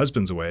wife or your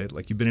husband's away,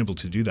 like you've been able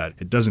to do that.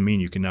 It doesn't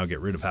mean you can now get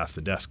rid of half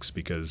the desks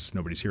because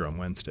nobody's here on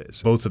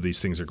Wednesdays. Both of these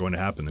things are going to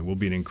happen. There will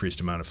be an increased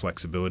amount of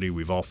flexibility.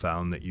 We've all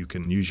found that you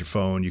can use your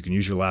phone, you can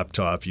use your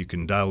laptop, you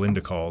can dial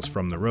into calls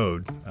from the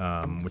road,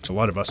 which a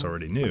lot of us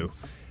already knew.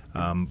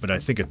 But I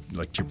think,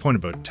 like to your point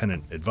about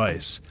tenant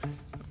advice,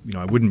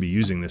 I wouldn't be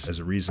using this as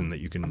a reason that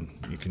you can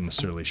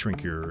necessarily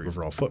shrink your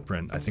overall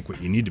footprint. I think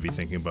what you need to be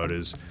thinking about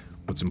is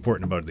what's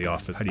important about the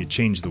office. How do you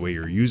change the way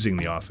you're using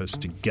the office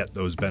to get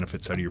those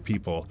benefits out of your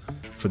people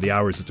for the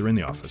hours that they're in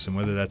the office? And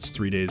whether that's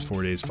 3 days,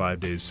 4 days, 5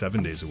 days,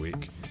 7 days a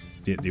week,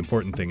 the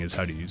important thing is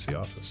how to use the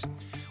office.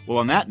 Well,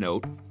 on that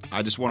note,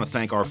 I just want to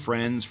thank our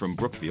friends from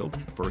Brookfield.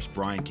 First,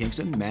 Brian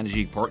Kingston,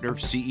 Managing Partner,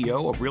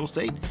 CEO of Real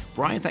Estate.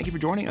 Brian, thank you for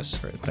joining us.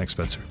 Great. Thanks,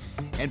 Spencer.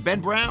 And Ben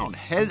Brown,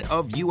 Head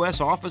of U.S.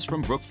 Office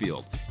from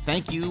Brookfield.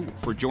 Thank you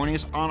for joining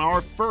us on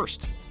our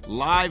first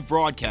live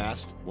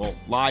broadcast, well,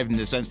 live in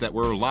the sense that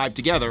we're live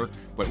together,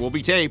 but we'll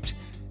be taped,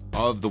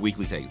 of the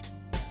Weekly Take.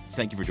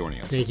 Thank you for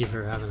joining us. Thank you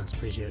for having us.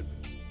 Appreciate it.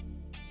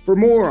 For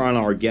more on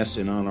our guests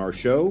and on our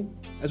show,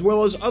 as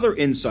well as other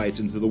insights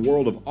into the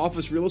world of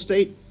office real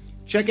estate,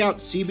 check out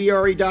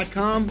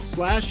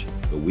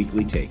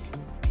cbre.com/theweeklytake.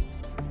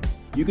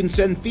 You can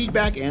send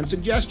feedback and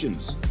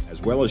suggestions,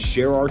 as well as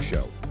share our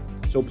show.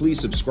 So please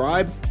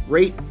subscribe,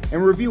 rate,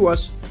 and review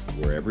us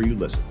wherever you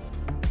listen.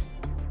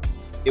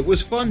 It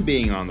was fun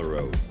being on the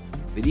road,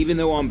 but even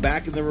though I'm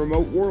back in the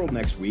remote world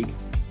next week,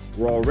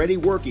 we're already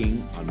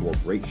working on more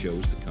great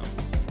shows to come.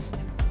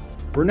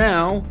 For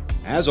now,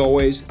 as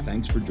always,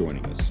 thanks for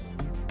joining us.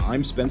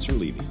 I'm Spencer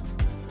Levy.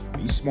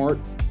 Be smart,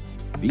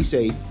 be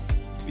safe,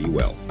 be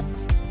well.